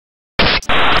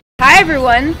Hi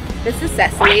everyone, this is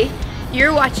Cecily.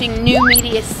 You're watching New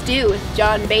Media Stew with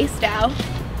John Bastow.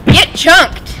 Get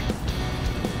chunked!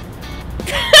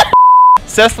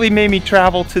 Cecily made me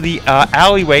travel to the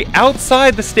alleyway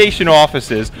outside the station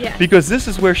offices because this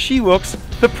is where she looks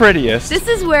the prettiest. This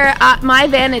is where my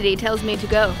vanity tells me to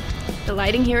go. The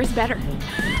lighting here is better.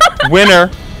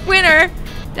 Winner. Winner.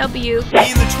 W. In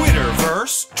the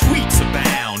Twitterverse, tweets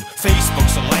abound.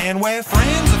 Facebook's a land where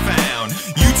friends are found.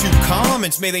 YouTube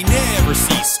comments, may they never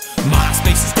cease.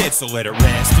 MySpace is dead, so let it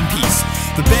rest in peace.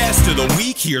 The best of the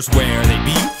week, here's where they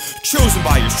be. Chosen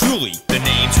by yours truly, the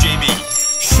name's JB.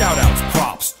 Shoutouts,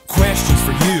 props, questions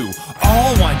for you,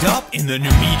 all wind up in the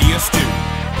New Media Stew.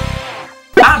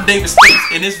 I'm David States,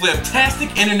 and it's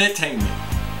webtastic entertainment.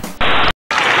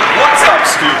 What's up,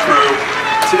 Stew Crew?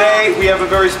 Today we have a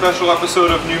very special episode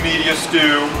of New Media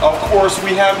Stew. Of course,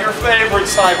 we have your favorite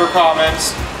cyber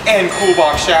comments and cool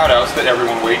box shoutouts that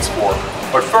everyone waits for.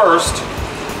 But first,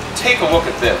 take a look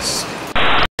at this.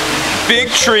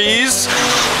 Big trees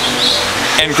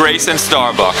and Grace and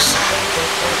Starbucks.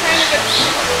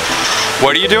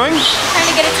 What are you doing? Trying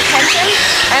to get its attention.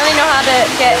 I only know how to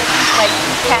get like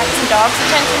cats and dogs'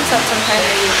 attention, so that's what I'm trying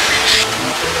to do.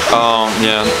 Oh,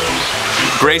 yeah.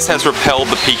 Grace has repelled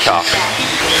the peacock.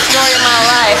 Story of my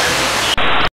life.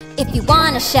 If you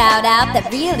want a shout out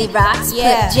that really rocks,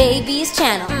 put JB's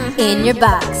channel in your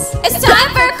box. It's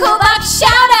time for Cool Box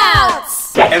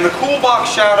shoutouts! And the cool box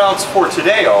shoutouts for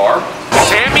today are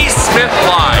Sammy Smith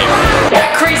Live.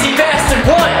 That crazy bastard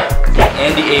won!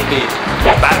 Andy A.B.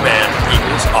 Batman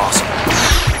equals awesome.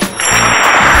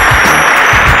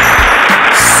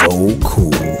 So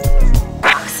cool.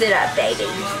 Box it up, baby.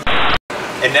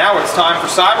 And now it's time for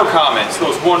cyber comments,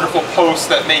 those wonderful posts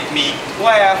that make me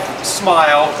laugh,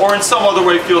 smile, or in some other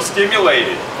way feel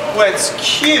stimulated. Let's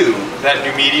cue that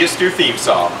New Media Stew theme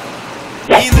song.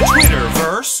 In the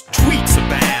Twitterverse, tweets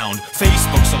abound.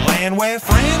 Facebook's a land where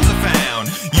friends are found.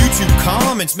 YouTube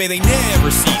comments, may they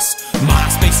never cease.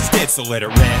 MySpace is dead, so let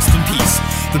it rest in peace.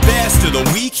 The best of the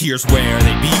week, here's where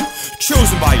they be.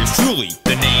 Chosen by yours truly,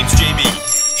 the name's JB.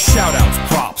 Shoutouts,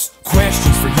 props,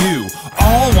 questions for you,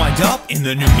 all wind up in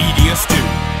the New Media Stew.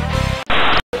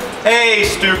 Hey,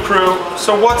 Stew Crew.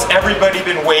 So what's everybody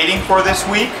been waiting for this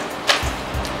week?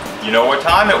 You know what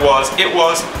time it was. It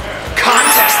was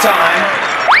contest time.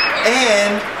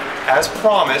 And as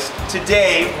promised,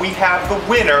 today we have the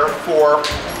winner for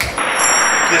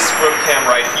this flip cam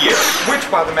right here, which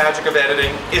by the magic of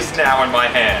editing is now in my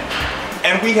hand.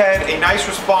 And we had a nice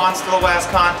response to the last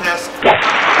contest.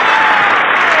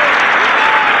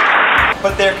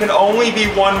 But there can only be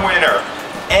one winner.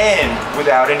 And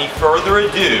without any further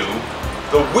ado,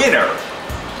 the winner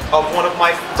of one of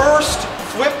my first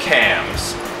flip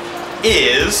cams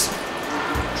is,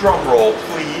 drum roll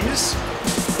please,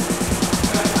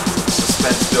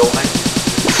 suspense building,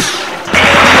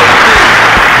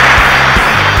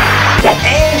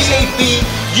 Andy A.B.,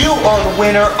 you are the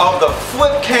winner of the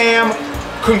flip cam.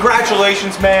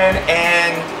 Congratulations, man,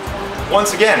 and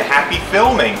once again, happy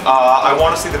filming. I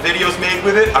want to see the videos made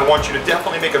with it. I want you to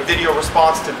definitely make a video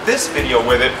response to this video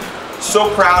with it. So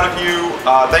proud of you.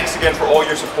 Thanks again for all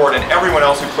your support and everyone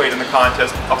else who played in the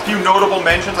contest. A few notable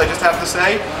mentions, I just have to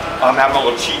say. I'm having a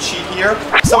little cheat sheet here.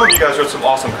 Some of you guys wrote some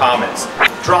awesome comments.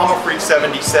 Drama Freak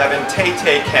 77, Tay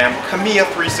Tay Kemp, Camilla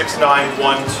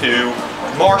 36912,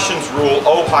 Martians Rule,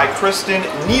 Oh Hi Kristen,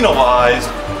 Nina Lies,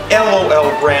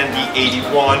 LOL Brandy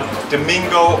 81,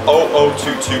 Domingo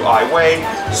 0022 Iway,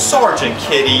 Sergeant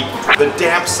Kitty, the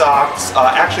Damp Socks.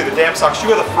 Actually, the Damp Socks,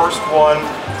 you are the first one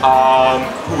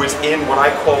who is in what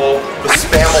I call the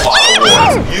Spam-A-Lot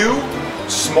Awards. You,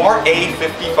 Smart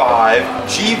A55,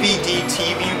 GVD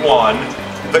TV1,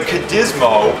 the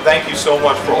Cadismo. Thank you so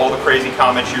much for all the crazy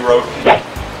comments you wrote.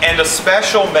 And a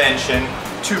special mention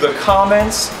to the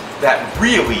comments that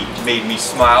really made me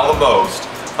smile the most.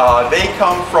 They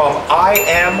come from I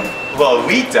Am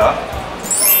Lolita.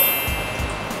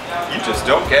 You just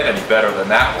don't get any better than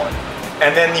that one.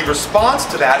 And then the response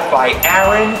to that by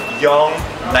Aaron Young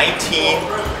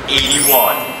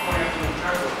 1981.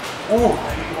 Ooh,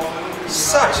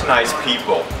 such nice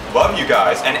people. Love you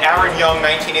guys. And Aaron Young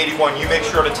 1981, you make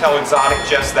sure to tell Exotic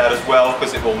Jess that as well,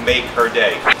 because it will make her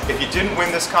day. If you didn't win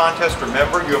this contest,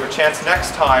 remember you have a chance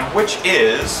next time, which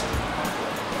is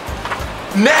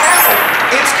now!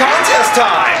 It's contest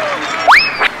time!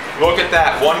 Look at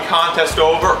that, one contest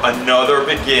over, another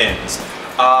begins.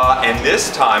 And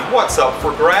this time, what's up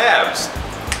for grabs?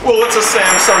 Well, it's a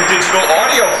Samsung digital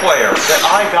audio player that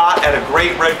I got at a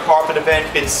great red carpet event.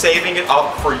 Been saving it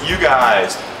up for you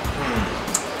guys.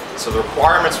 So the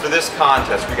requirements for this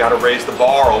contest, we got to raise the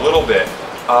bar a little bit.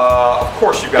 Of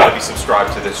course you've got to be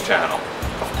subscribed to this channel.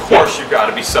 Of course you've got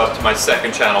to be subbed to my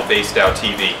second channel, Based Out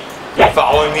TV.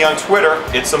 Following me on Twitter,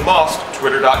 it's a must,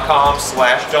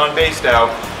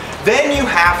 twitter.com/JohnBasedOut. Then you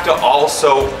have to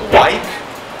also like,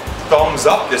 thumbs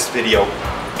up this video,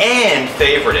 and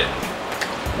favorite it.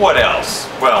 What else?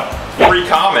 Well, 3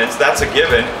 comments, that's a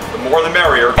given. The more the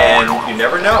merrier. And you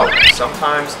never know.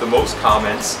 Sometimes the most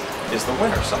comments is the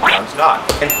winner, sometimes not.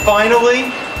 And finally,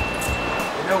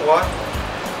 you know what?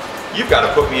 You've got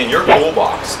to put me in your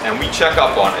toolbox, and we check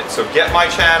up on it. So get my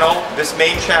channel, this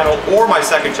main channel, or my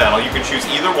second channel. You can choose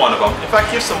either one of them. In fact,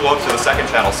 give some love to the second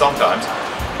channel sometimes.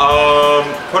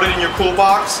 Put it in your cool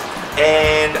box,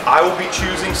 and I will be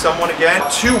choosing someone again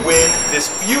to win this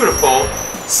beautiful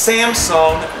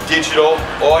Samsung digital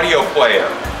audio player.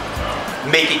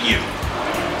 Make it you.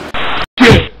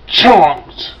 Get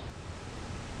chunked!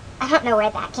 I don't know where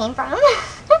that came from.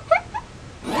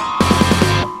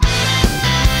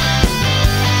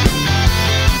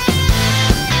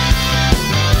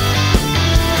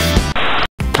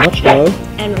 Much love.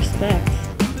 And respect.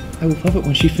 I love it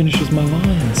when she finishes my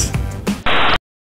lines.